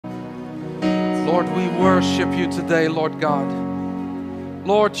Lord, we worship you today, Lord God.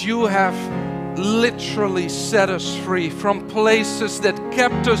 Lord, you have literally set us free from places that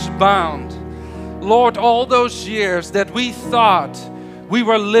kept us bound. Lord, all those years that we thought we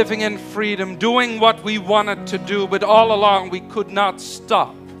were living in freedom, doing what we wanted to do, but all along we could not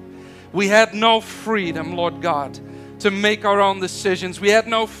stop. We had no freedom, Lord God, to make our own decisions. We had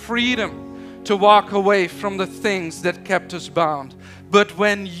no freedom to walk away from the things that kept us bound. But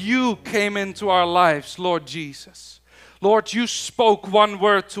when you came into our lives, Lord Jesus, Lord, you spoke one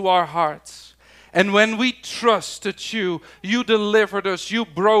word to our hearts. And when we trusted you, you delivered us, you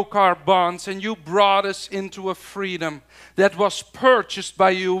broke our bonds, and you brought us into a freedom that was purchased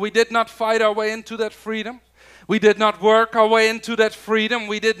by you. We did not fight our way into that freedom. We did not work our way into that freedom.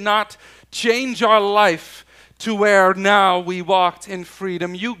 We did not change our life to where now we walked in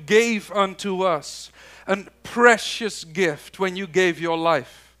freedom. You gave unto us a precious gift when you gave your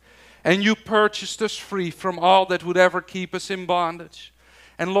life. And you purchased us free from all that would ever keep us in bondage.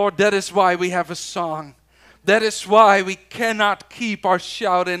 And Lord, that is why we have a song. That is why we cannot keep our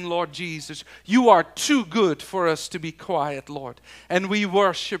shout in, Lord Jesus. You are too good for us to be quiet, Lord. And we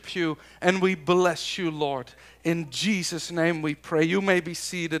worship you and we bless you, Lord. In Jesus' name we pray. You may be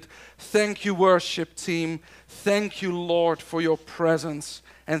seated. Thank you, worship team. Thank you, Lord, for your presence.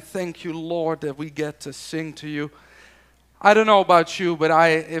 And thank you, Lord, that we get to sing to you. I don't know about you, but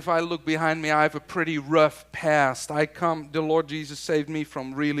if I look behind me, I have a pretty rough past. The Lord Jesus saved me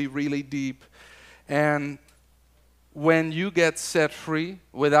from really, really deep. And when you get set free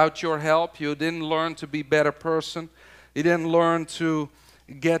without your help, you didn't learn to be a better person. You didn't learn to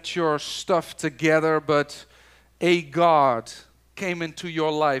get your stuff together, but a God came into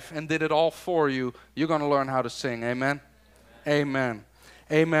your life and did it all for you. You're going to learn how to sing. Amen? Amen.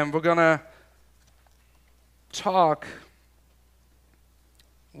 Amen. We're going to talk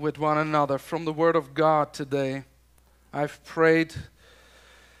with one another from the Word of God today. I've prayed.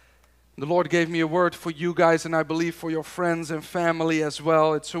 The Lord gave me a word for you guys, and I believe for your friends and family as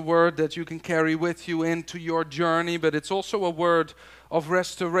well. It's a word that you can carry with you into your journey, but it's also a word of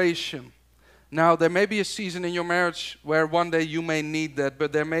restoration. Now, there may be a season in your marriage where one day you may need that,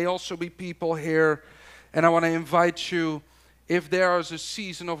 but there may also be people here, and I want to invite you, if there is a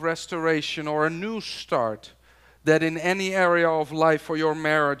season of restoration or a new start, that in any area of life or your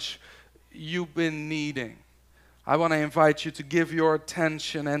marriage you've been needing, I want to invite you to give your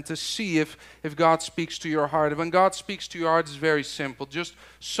attention and to see if God speaks to your heart. When God speaks to your heart, it's very simple. Just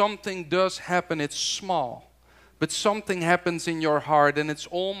something does happen. It's small, but something happens in your heart, and it's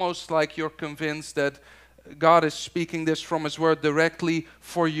almost like you're convinced that God is speaking this from His Word directly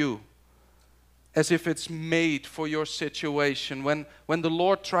for you, as if it's made for your situation. When the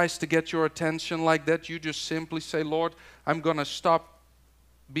Lord tries to get your attention like that, you just simply say, Lord, I'm going to stop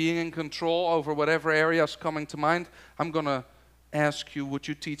being in control over whatever area is coming to mind. I'm going to ask you, would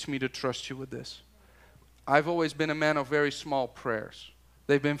you teach me to trust you with this? I've always been a man of very small prayers.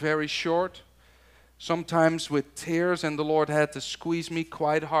 They've been very short, sometimes with tears, and the Lord had to squeeze me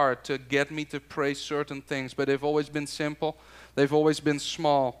quite hard to get me to pray certain things. But they've always been simple. They've always been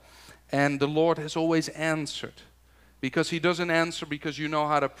small. And the Lord has always answered. Because He doesn't answer because you know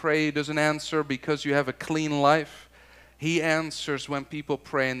how to pray. He doesn't answer because you have a clean life. He answers when people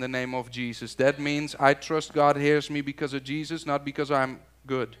pray in the name of Jesus. That means I trust God hears me because of Jesus, not because I'm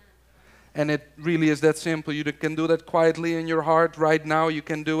good. And it really is that simple. You can do that quietly in your heart right now. You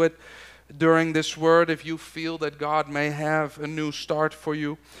can do it during this word if you feel that God may have a new start for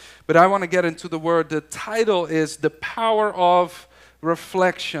you. But I want to get into the word. The title is The Power of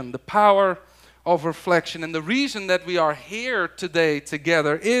Reflection. The power of reflection. And the reason that we are here today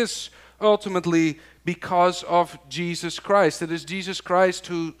together is ultimately because of Jesus Christ. It is Jesus Christ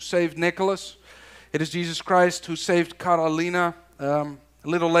who saved Nicholas. It is Jesus Christ who saved Carolina. A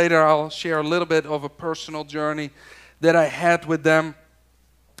little later I'll share a little bit of a personal journey that I had with them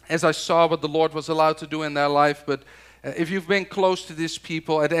as I saw what the Lord was allowed to do in their life. But if you've been close to these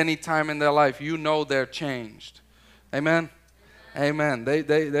people at any time in their life, you know they're changed. Amen? Amen.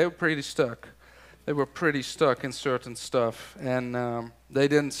 They were pretty stuck. They were pretty stuck in certain stuff, and they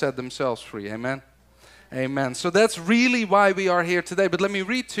didn't set themselves free. Amen. Amen. So that's really why we are here today. But let me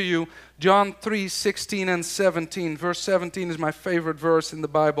read to you John 3:16 and 17. Verse 17 is my favorite verse in the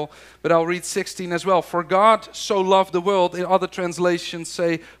Bible, but I'll read 16 as well. For God so loved the world. In other translations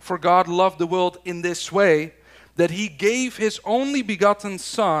say, for God loved the world in this way, that He gave His only begotten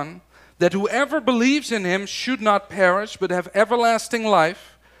Son, that whoever believes in Him should not perish, but have everlasting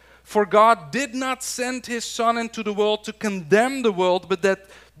life. For God did not send His Son into the world to condemn the world, but that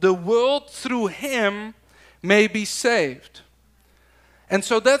the world through Him may be saved. And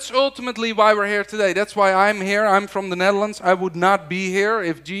so that's ultimately why we're here today. That's why I'm here. I'm from the Netherlands. I would not be here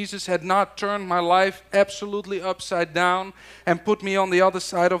if Jesus had not turned my life absolutely upside down and put me on the other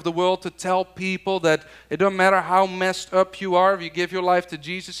side of the world to tell people that it don't matter how messed up you are, if you give your life to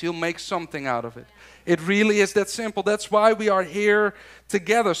Jesus, He'll make something out of it. It really is that simple. That's why we are here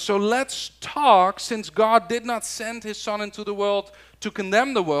together. So let's talk, since God did not send His Son into the world to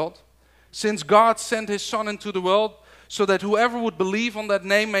condemn the world, since God sent His Son into the world so that whoever would believe on that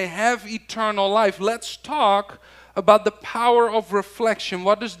name may have eternal life. Let's talk about the power of reflection.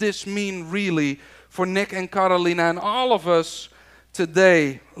 What does this mean really for Nick and Carolina and all of us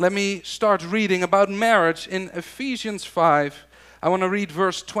today? Let me start reading about marriage in Ephesians 5. I want to read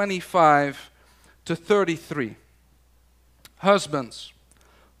verse 25 to 33. Husbands,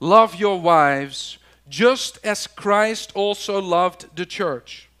 love your wives just as Christ also loved the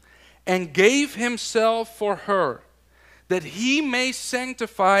church and gave Himself for her, that He may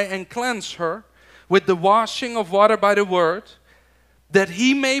sanctify and cleanse her with the washing of water by the word, that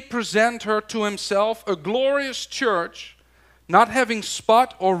He may present her to Himself a glorious church, not having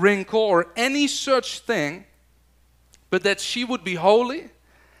spot or wrinkle or any such thing, but that she would be holy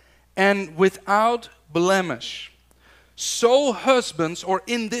and without blemish. So husbands, or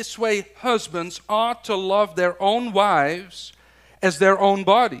in this way husbands, ought to love their own wives as their own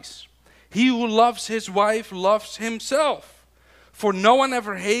bodies. He who loves his wife loves himself. For no one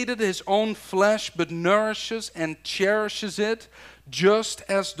ever hated his own flesh, but nourishes and cherishes it, just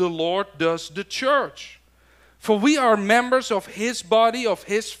as the Lord does the church. For we are members of His body, of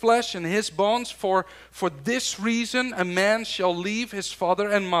His flesh and His bones. For this reason a man shall leave his father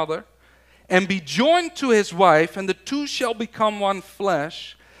and mother, and be joined to his wife, and the two shall become one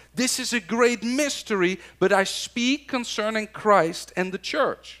flesh. This is a great mystery, but I speak concerning Christ and the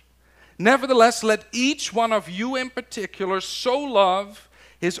church. Nevertheless, let each one of you in particular so love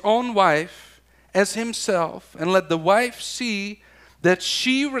his own wife as himself, and let the wife see that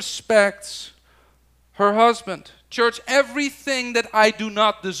she respects her husband. Church, everything that I do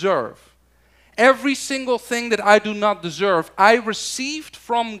not deserve, every single thing that I do not deserve, I received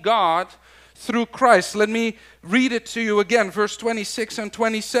from God through Christ. Let me read it to you again, verse 26 and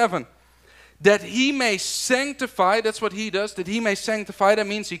 27. That He may sanctify, that's what He does, that He may sanctify, that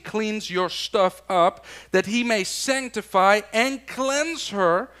means He cleans your stuff up, that He may sanctify and cleanse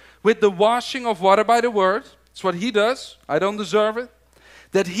her with the washing of water by the word. That's what He does. I don't deserve it.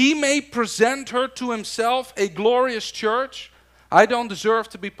 That He may present her to Himself a glorious church. I don't deserve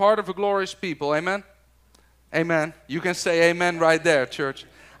to be part of a glorious people. Amen? Amen. You can say amen right there, church.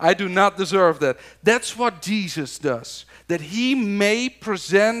 I do not deserve that. That's what Jesus does. That He may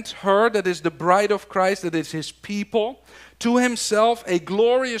present her, that is the bride of Christ, that is His people, to Himself a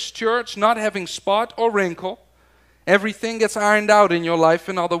glorious church, not having spot or wrinkle. Everything gets ironed out in your life,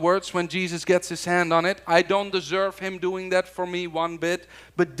 in other words, when Jesus gets His hand on it. I don't deserve Him doing that for me one bit,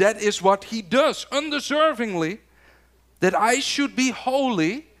 but that is what He does, undeservingly, that I should be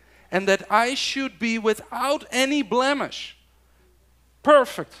holy and that I should be without any blemish.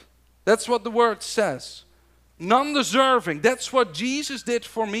 Perfect. That's what the word says. Non-deserving. That's what Jesus did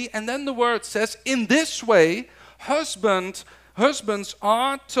for me. And then the word says, in this way, husbands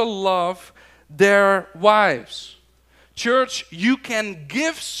ought to love their wives. Church, you can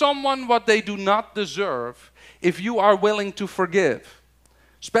give someone what they do not deserve if you are willing to forgive.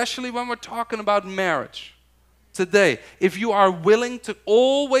 Especially when we're talking about marriage. Today, if you are willing to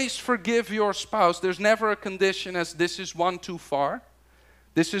always forgive your spouse, there's never a condition as this is one too far.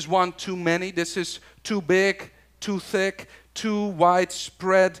 This is one too many. This is too big, too thick, too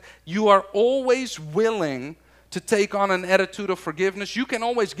widespread. You are always willing to take on an attitude of forgiveness. You can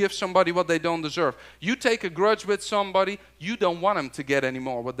always give somebody what they don't deserve. You take a grudge with somebody, you don't want them to get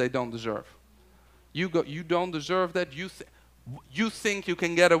anymore what they don't deserve. You don't deserve that. You think you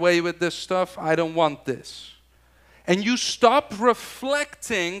can get away with this stuff. I don't want this. And you stop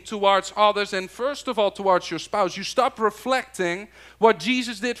reflecting towards others, and first of all towards your spouse. You stop reflecting what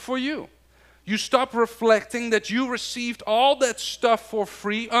Jesus did for you. You stop reflecting that you received all that stuff for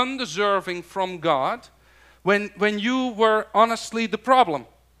free, undeserving from God, when you were honestly the problem.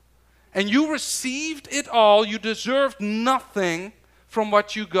 And you received it all. You deserved nothing from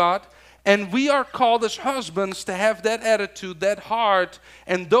what you got. And we are called as husbands to have that attitude, that heart,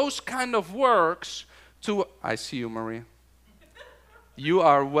 and those kind of works. I see you, Maria. You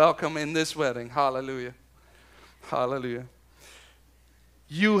are welcome in this wedding. Hallelujah. Hallelujah.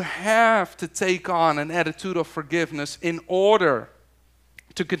 You have to take on an attitude of forgiveness in order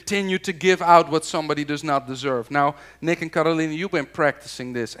to continue to give out what somebody does not deserve. Now, Nick and Carolina, you've been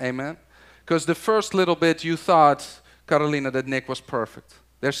practicing this, amen? Because the first little bit you thought Carolina, that Nick was perfect.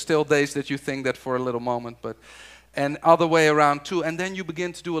 There's still days that you think that for a little moment, and other way around too. And then you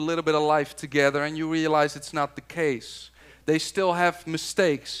begin to do a little bit of life together and you realize it's not the case. They still have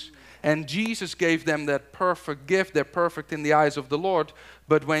mistakes. And Jesus gave them that perfect gift. They're perfect in the eyes of the Lord.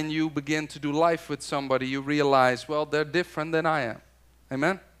 But when you begin to do life with somebody, you realize, well, they're different than I am.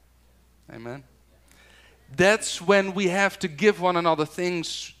 Amen? Amen. That's when we have to give one another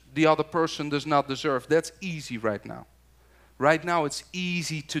things the other person does not deserve. That's easy right now. Right now it's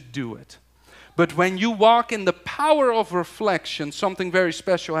easy to do it. But when you walk in the power of reflection, something very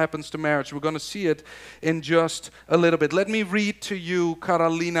special happens to marriage. We're going to see it in just a little bit. Let me read to you,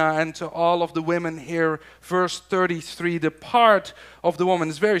 Carolina, and to all of the women here, verse 33. The part of the woman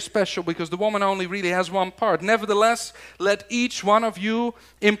is very special because the woman only really has one part. Nevertheless, let each one of you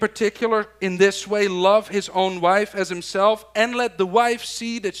in particular in this way love his own wife as himself, and let the wife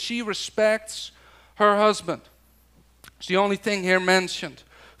see that she respects her husband. It's the only thing here mentioned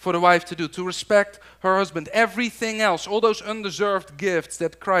for the wife to do, to respect her husband. Everything else, all those undeserved gifts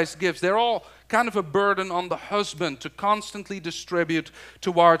that Christ gives, they're all kind of a burden on the husband to constantly distribute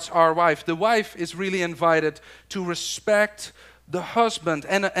towards our wife. The wife is really invited to respect the husband.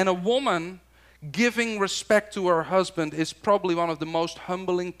 And a woman giving respect to her husband is probably one of the most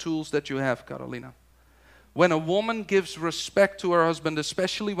humbling tools that you have, Carolina. When a woman gives respect to her husband,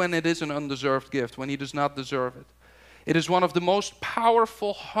 especially when it is an undeserved gift, when he does not deserve it, it is one of the most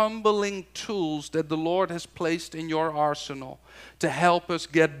powerful, humbling tools that the Lord has placed in your arsenal to help us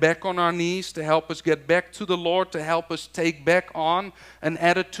get back on our knees, to help us get back to the Lord, to help us take back on an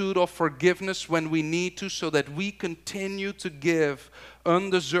attitude of forgiveness when we need to, so that we continue to give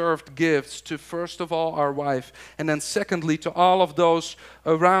undeserved gifts to, first of all, our wife, and then secondly, to all of those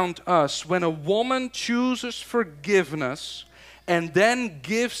around us. When a woman chooses forgiveness and then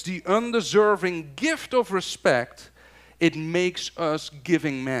gives the undeserving gift of respect, it makes us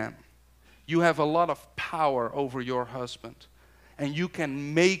giving men. You have a lot of power over your husband, and you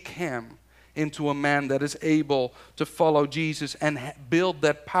can make him into a man that is able to follow Jesus and build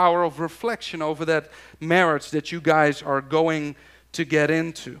that power of reflection over that marriage that you guys are going to get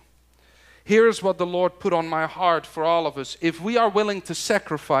into. Here's what the Lord put on my heart for all of us. If we are willing to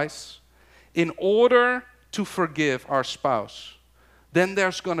sacrifice in order to forgive our spouse, then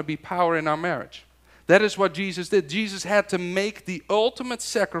there's going to be power in our marriage. That is what Jesus did. Jesus had to make the ultimate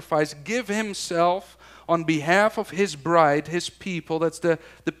sacrifice, give himself on behalf of his bride, his people. That's the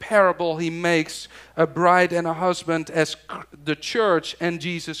parable he makes, a bride and a husband as the church and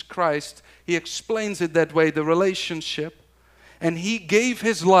Jesus Christ. He explains it that way, the relationship. And he gave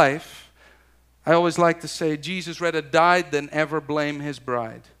his life. I always like to say, Jesus rather died than ever blame his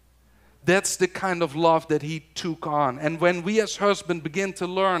bride. That's the kind of love that he took on. And when we as husbands begin to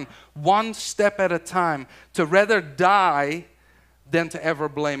learn one step at a time to rather die than to ever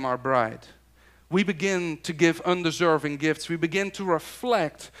blame our bride, we begin to give undeserving gifts. We begin to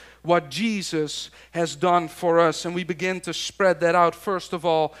reflect what Jesus has done for us. And we begin to spread that out, first of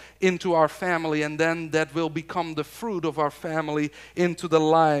all, into our family. And then that will become the fruit of our family into the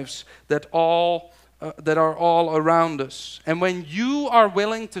lives that are all around us. And when you are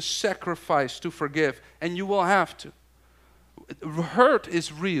willing to sacrifice to forgive, and you will have to, hurt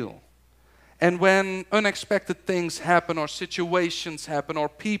is real. And when unexpected things happen, or situations happen, or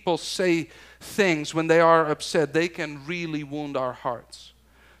people say things when they are upset, they can really wound our hearts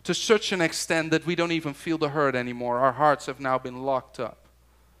to such an extent that we don't even feel the hurt anymore. Our hearts have now been locked up.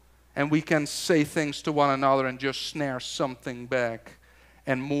 And we can say things to one another and just snare something back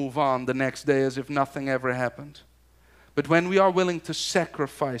and move on the next day as if nothing ever happened. But when we are willing to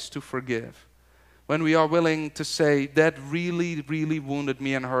sacrifice to forgive, when we are willing to say, that really, really wounded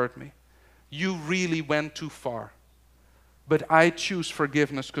me and hurt me, you really went too far, but I choose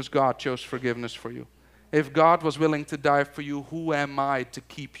forgiveness because God chose forgiveness for you. If God was willing to die for you, who am I to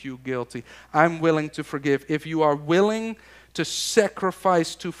keep you guilty? I'm willing to forgive. If you are willing to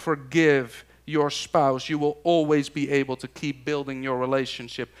sacrifice to forgive your spouse, you will always be able to keep building your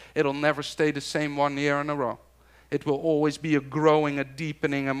relationship. It'll never stay the same 1 year in a row. It will always be a growing, a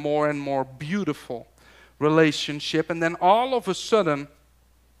deepening, a more and more beautiful relationship. And then all of a sudden,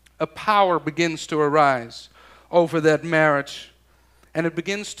 a power begins to arise over that marriage. And it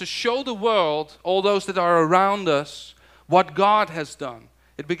begins to show the world, all those that are around us, what God has done.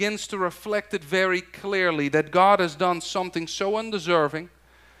 It begins to reflect it very clearly that God has done something so undeserving,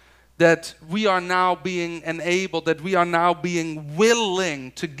 that we are now being enabled, that we are now being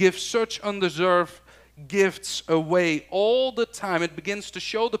willing to give such undeserved gifts away all the time. It begins to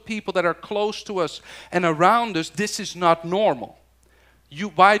show the people that are close to us and around us, this is not normal.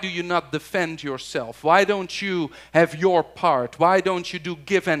 Why do you not defend yourself? Why don't you have your part? Why don't you do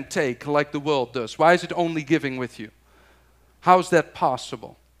give and take like the world does? Why is it only giving with you? How is that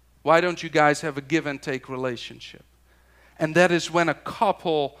possible? Why don't you guys have a give and take relationship? And that is when a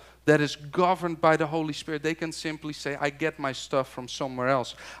couple that is governed by the Holy Spirit, they can simply say, I get my stuff from somewhere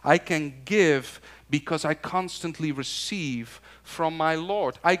else. I can give because I constantly receive from my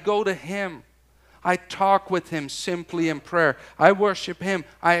Lord. I go to Him. I talk with Him simply in prayer. I worship Him.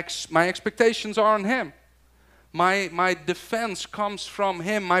 My expectations are on Him. My defense comes from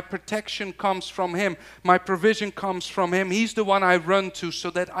Him. My protection comes from Him. My provision comes from Him. He's the one I run to so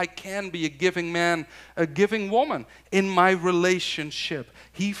that I can be a giving man, a giving woman in my relationship.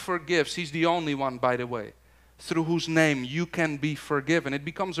 He forgives. He's the only one, by the way, through whose name you can be forgiven. It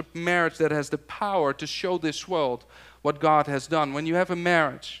becomes a marriage that has the power to show this world what God has done. When you have a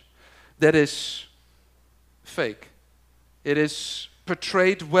marriage that is fake, it is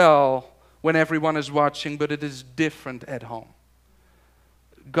portrayed well when everyone is watching, but it is different at home.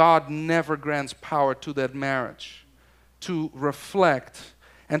 God never grants power to that marriage to reflect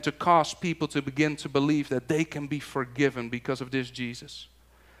and to cause people to begin to believe that they can be forgiven because of this Jesus.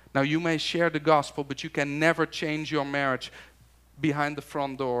 Now, you may share the gospel, but you can never change your marriage behind the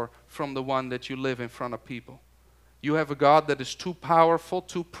front door from the one that you live in front of people. You have a God that is too powerful,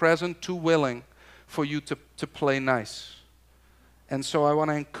 too present, too willing for you to play nice. And so I want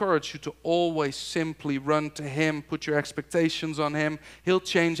to encourage you to always simply run to Him, put your expectations on Him. He'll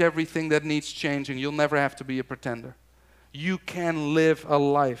change everything that needs changing. You'll never have to be a pretender. You can live a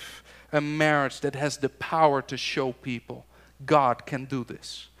life, a marriage that has the power to show people God can do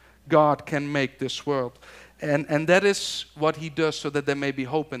this. God can make this world. And that is what He does so that there may be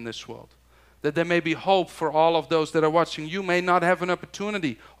hope in this world. That there may be hope for all of those that are watching. You may not have an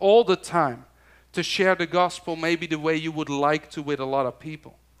opportunity all the time to share the gospel maybe the way you would like to with a lot of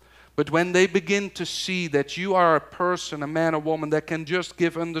people. But when they begin to see that you are a person, a man or woman that can just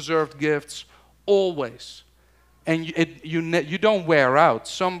give undeserved gifts always, and you don't wear out.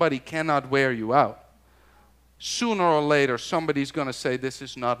 Somebody cannot wear you out. Sooner or later, somebody's going to say, this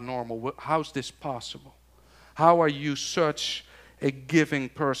is not normal. How's this possible? How are you such a giving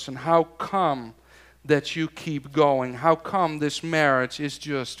person? How come that you keep going? How come this marriage is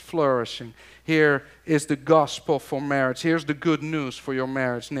just flourishing? Here is the gospel for marriage. Here's the good news for your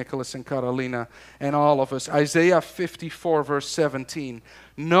marriage, Nicholas and Carolina and all of us. Isaiah 54 verse 17.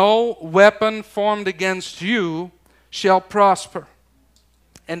 No weapon formed against you shall prosper,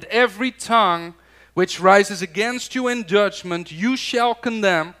 and every tongue which rises against you in judgment you shall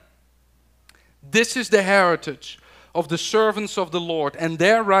condemn. This is the heritage of the servants of the Lord, and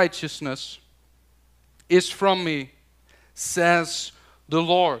their righteousness is from me, says the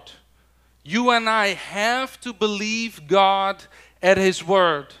Lord. You and I have to believe God at His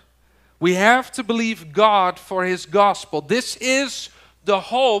word. We have to believe God for His gospel. This is the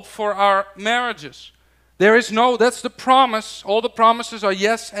hope for our marriages. That's the promise. All the promises are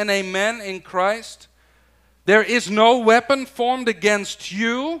yes and amen in Christ. There is no weapon formed against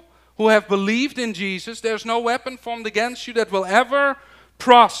you who have believed in Jesus. There's no weapon formed against you that will ever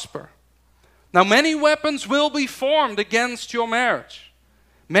prosper. Now, many weapons will be formed against your marriage.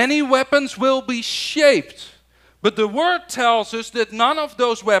 Many weapons will be shaped. But the Word tells us that none of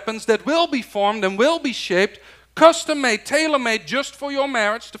those weapons that will be formed and will be shaped, custom-made, tailor-made just for your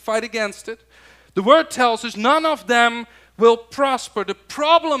marriage to fight against it, the Word tells us none of them will prosper. The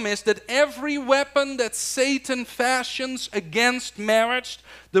problem is that every weapon that Satan fashions against marriage,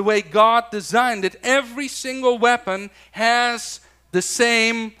 the way God designed it, every single weapon has the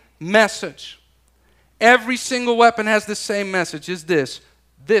same message. Every single weapon has the same message. Is this: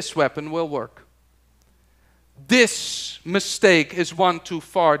 this weapon will work. This mistake is one too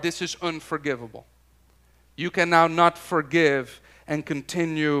far. This is unforgivable. You can now not forgive and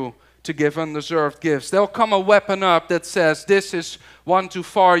continue to give undeserved gifts. There'll come a weapon up that says, this is one too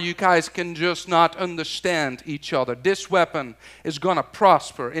far. You guys can just not understand each other. This weapon is going to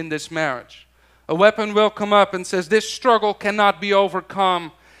prosper in this marriage. A weapon will come up and says, this struggle cannot be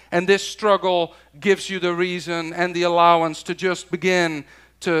overcome. And this struggle gives you the reason and the allowance to just begin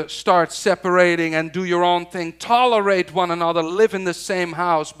to start separating and do your own thing. Tolerate one another, live in the same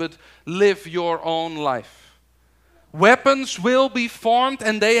house, but live your own life. Weapons will be formed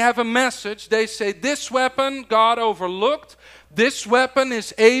and they have a message. They say, this weapon God overlooked. This weapon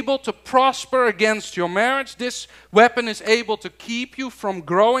is able to prosper against your marriage. This weapon is able to keep you from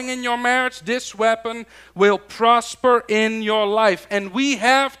growing in your marriage. This weapon will prosper in your life. And we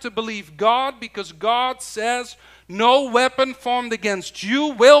have to believe God, because God says, No weapon formed against you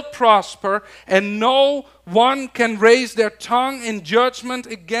will prosper, and no one can raise their tongue in judgment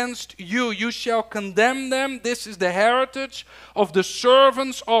against you. You shall condemn them. This is the heritage of the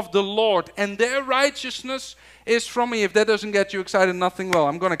servants of the Lord, and their righteousness is from me. If that doesn't get you excited, nothing will.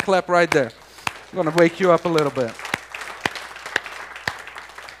 I'm going to clap right there. I'm going to wake you up a little bit.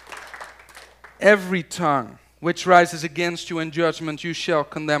 Every tongue which rises against you in judgment you shall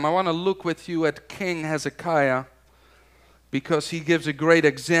condemn. I want to look with you at King Hezekiah, because he gives a great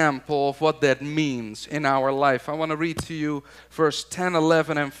example of what that means in our life. I want to read to you verse 10,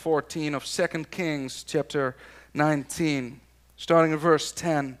 11, and 14 of 2 Kings chapter 19. Starting at verse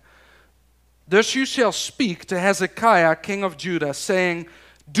 10. Thus you shall speak to Hezekiah, king of Judah, saying,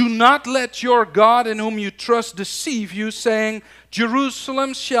 do not let your God in whom you trust deceive you, saying,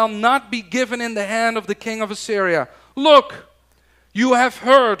 Jerusalem shall not be given in the hand of the king of Assyria. Look, you have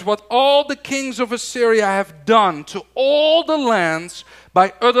heard what all the kings of Assyria have done to all the lands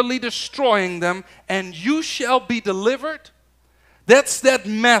by utterly destroying them, and you shall be delivered. That's that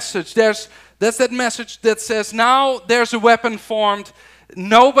message. That's that message that says, now there's a weapon formed.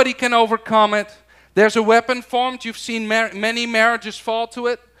 Nobody can overcome it. There's a weapon formed. You've seen many marriages fall to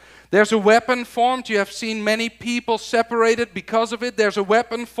it. There's a weapon formed. You have seen many people separated because of it. There's a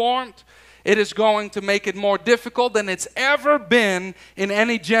weapon formed. It is going to make it more difficult than it's ever been in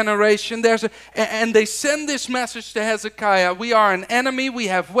any generation. And they send this message to Hezekiah. We are an enemy. We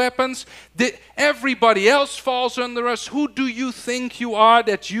have weapons. Everybody else falls under us. Who do you think you are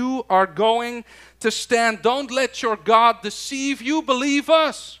that you are going to stand? Don't let your God deceive you. Believe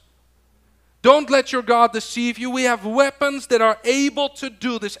us. Don't let your God deceive you. We have weapons that are able to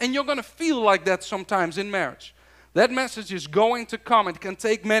do this. And you're going to feel like that sometimes in marriage. That message is going to come. It can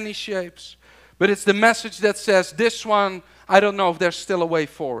take many shapes. But it's the message that says, this one, I don't know if there's still a way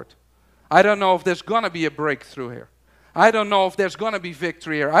forward. I don't know if there's going to be a breakthrough here. I don't know if there's going to be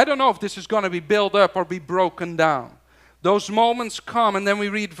victory here. I don't know if this is going to be built up or be broken down. Those moments come, and then we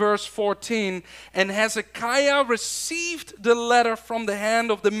read verse 14. And Hezekiah received the letter from the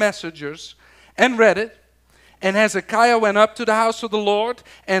hand of the messengers and read it. And Hezekiah went up to the house of the Lord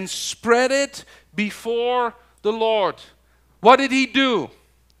and spread it before the Lord. What did he do?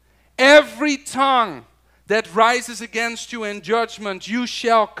 Every tongue that rises against you in judgment, you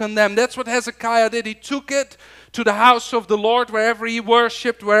shall condemn. That's what Hezekiah did. He took it to the house of the Lord, wherever he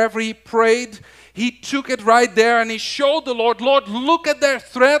worshipped, wherever he prayed. He took it right there and he showed the Lord, Lord, look at their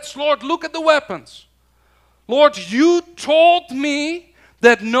threats. Lord, look at the weapons. Lord, you told me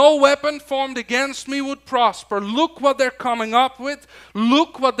that no weapon formed against me would prosper. Look what they're coming up with.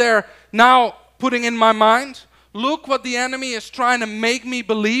 Look what they're now putting in my mind. Look what the enemy is trying to make me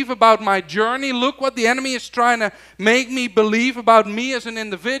believe about my journey. Look what the enemy is trying to make me believe about me as an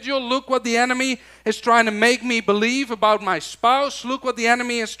individual. Look what the enemy is trying to make me believe about my spouse. Look what the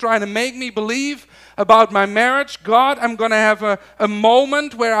enemy is trying to make me believe about my marriage. God, I'm going to have a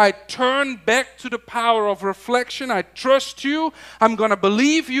moment where I turn back to the power of reflection. I trust you. I'm going to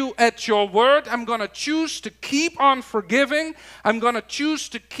believe you at your word. I'm going to choose to keep on forgiving. I'm going to choose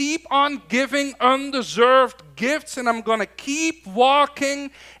to keep on giving undeserved gifts, and I'm going to keep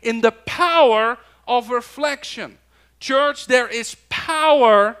walking in the power of reflection. Church, there is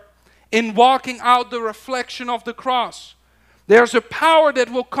power in walking out the reflection of the cross. There's a power that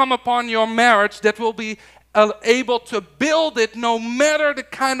will come upon your marriage that will be able to build it no matter the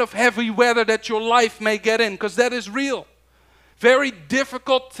kind of heavy weather that your life may get in, because that is real. Very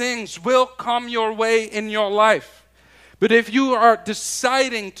difficult things will come your way in your life. But if you are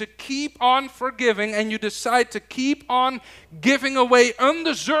deciding to keep on forgiving and you decide to keep on giving away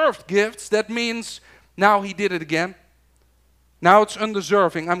undeserved gifts, that means now he did it again. Now it's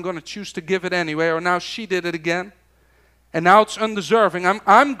undeserving. I'm going to choose to give it anyway. Or now she did it again. And now it's undeserving.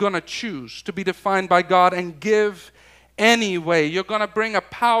 I'm going to choose to be defined by God and give anyway. You're going to bring a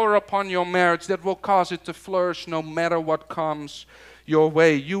power upon your marriage that will cause it to flourish no matter what comes your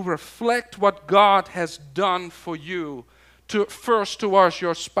way. You reflect what God has done for you, first towards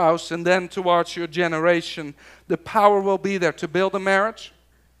your spouse and then towards your generation. The power will be there to build a marriage.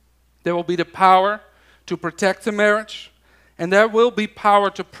 There will be the power to protect the marriage. And there will be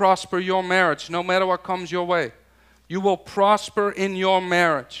power to prosper your marriage no matter what comes your way. You will prosper in your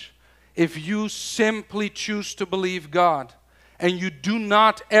marriage if you simply choose to believe God and you do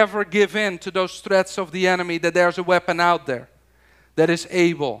not ever give in to those threats of the enemy, that there's a weapon out there that is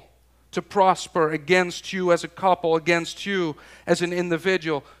able to prosper against you as a couple, against you as an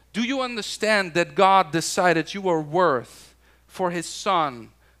individual. Do you understand that God decided you were worth for His Son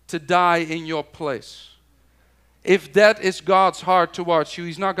to die in your place? If that is God's heart towards you,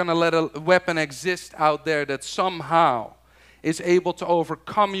 He's not going to let a weapon exist out there that somehow is able to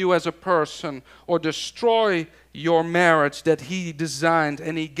overcome you as a person or destroy your marriage that He designed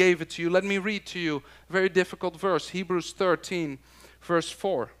and He gave it to you. Let me read to you a very difficult verse, Hebrews 13, verse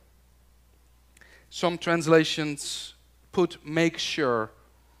 4. Some translations put "make sure"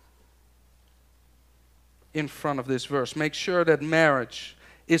 in front of this verse. Make sure that marriage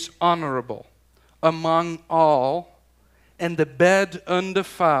is honorable among all, and the bed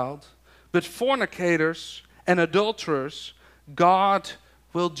undefiled, but fornicators and adulterers God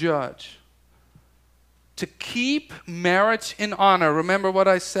will judge. To keep marriage in honor, remember what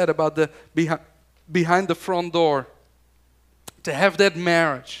I said about the behind the front door. To have that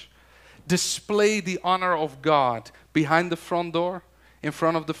marriage display the honor of God behind the front door, in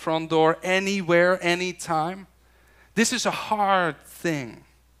front of the front door, anywhere, anytime. This is a hard thing.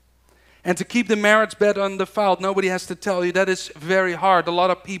 And to keep the marriage bed undefiled, nobody has to tell you, that is very hard. A lot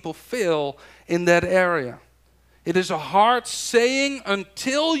of people fail in that area. It is a hard saying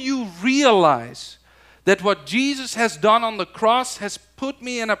until you realize that what Jesus has done on the cross has put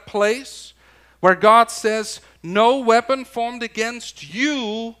me in a place where God says, no weapon formed against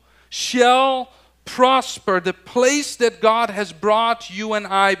you shall prosper. The place that God has brought you and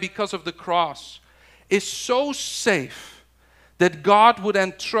I because of the cross is so safe that God would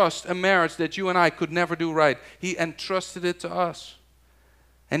entrust a marriage that you and I could never do right. He entrusted it to us.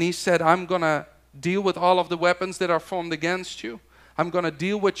 And He said, I'm going to deal with all of the weapons that are formed against you. I'm going to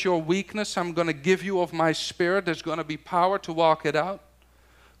deal with your weakness. I'm going to give you of my Spirit. There's going to be power to walk it out.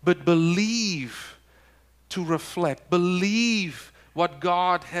 But believe to reflect. Believe what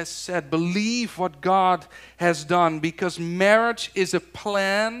God has said. Believe what God has done. Because marriage is a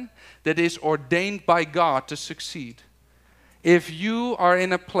plan that is ordained by God to succeed. If you are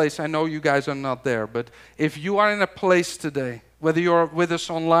in a place, I know you guys are not there, but if you are in a place today, whether you're with us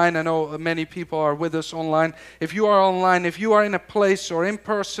online, I know many people are with us online. If you are online, if you are in a place or in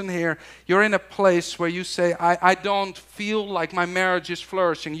person here, you're in a place where you say, I don't feel like my marriage is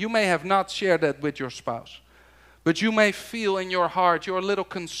flourishing. You may have not shared that with your spouse, but you may feel in your heart you're a little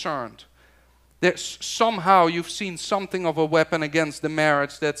concerned. That somehow you've seen something of a weapon against the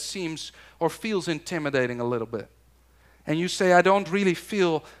marriage that seems or feels intimidating a little bit. And you say, I don't really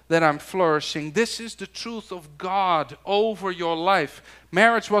feel that I'm flourishing. This is the truth of God over your life.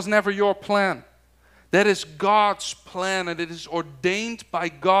 Marriage was never your plan. That is God's plan, and it is ordained by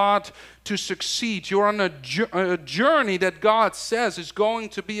God to succeed. You're on a journey that God says is going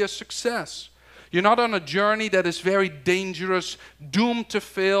to be a success. You're not on a journey that is very dangerous, doomed to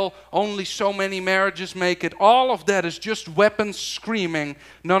fail, only so many marriages make it. All of that is just weapons screaming,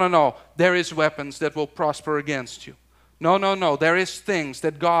 no. There is weapons that will prosper against you. No. There is things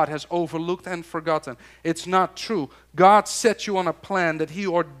that God has overlooked and forgotten. It's not true. God set you on a plan that He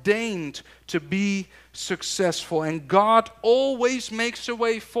ordained to be successful. And God always makes a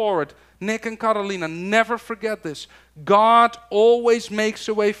way forward. Nick and Carolina, never forget this. God always makes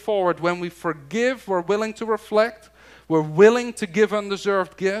a way forward. When we forgive, we're willing to reflect. We're willing to give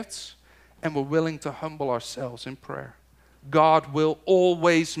undeserved gifts. And we're willing to humble ourselves in prayer. God will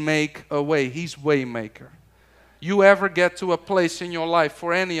always make a way. He's way maker. You ever get to a place in your life,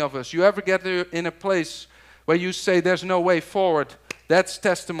 for any of us, you ever get in a place where you say there's no way forward, that's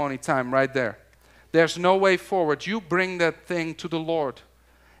testimony time right there. There's no way forward. You bring that thing to the Lord,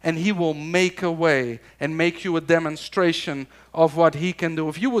 and He will make a way and make you a demonstration of what He can do.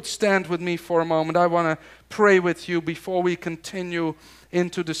 If you would stand with me for a moment, I want to pray with you before we continue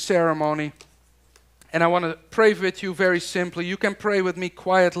into the ceremony. And I want to pray with you very simply. You can pray with me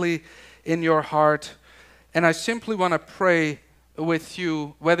quietly in your heart. And I simply want to pray with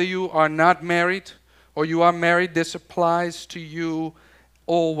you, whether you are not married or you are married, this applies to you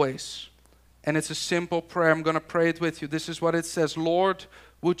always. And it's a simple prayer. I'm going to pray it with you. This is what it says. Lord,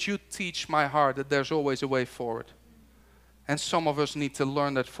 would you teach my heart that there's always a way forward? And some of us need to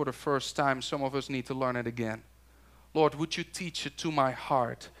learn that for the first time. Some of us need to learn it again. Lord, would you teach it to my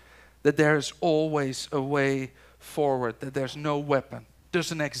heart that there is always a way forward, that there's no weapon,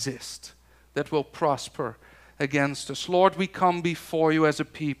 doesn't exist, that will prosper against us. Lord, we come before you as a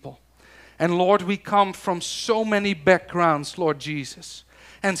people. And Lord, we come from so many backgrounds, Lord Jesus.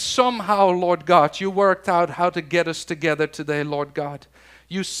 And somehow, Lord God, you worked out how to get us together today, Lord God.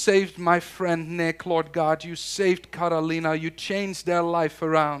 You saved my friend Nick, Lord God. You saved Carolina. You changed their life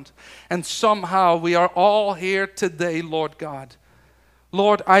around. And somehow we are all here today, Lord God.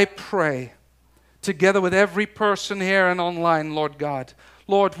 Lord, I pray, together with every person here and online, Lord God,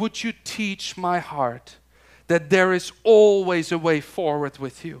 Lord, would you teach my heart that there is always a way forward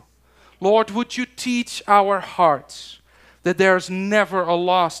with you? Lord, would you teach our hearts that there's never a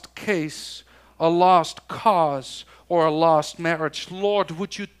lost case, a lost cause, or a lost marriage. Lord,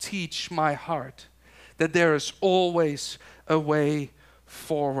 would you teach my heart that there is always a way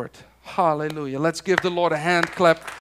forward. Hallelujah. Let's give the Lord a hand clap.